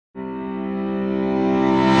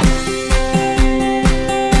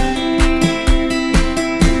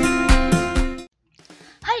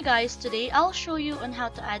guys, today I'll show you on how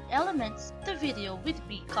to add elements to video with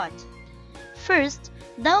BeeCut. First,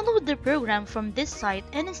 download the program from this site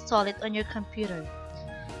and install it on your computer.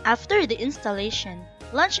 After the installation,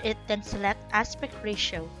 launch it, then select aspect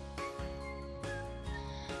ratio.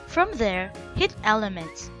 From there, hit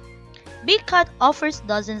Elements. BeeCut offers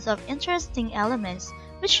dozens of interesting elements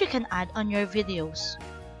which you can add on your videos.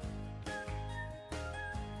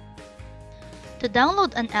 To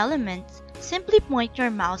download an element, simply point your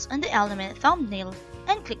mouse on the element thumbnail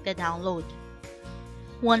and click the download.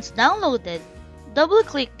 Once downloaded,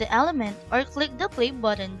 double-click the element or click the play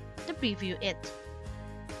button to preview it.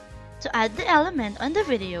 To add the element on the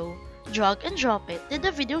video, drag and drop it to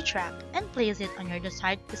the video track and place it on your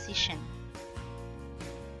desired position.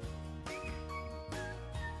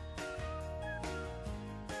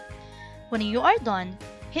 When you are done,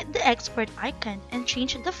 hit the export icon and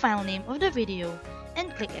change the file name of the video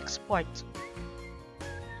and click export.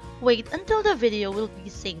 Wait until the video will be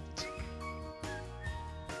saved.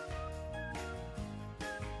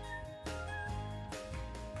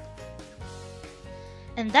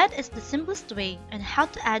 And that is the simplest way on how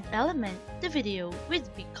to add element to video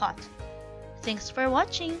with BeeCut. Thanks for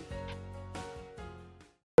watching!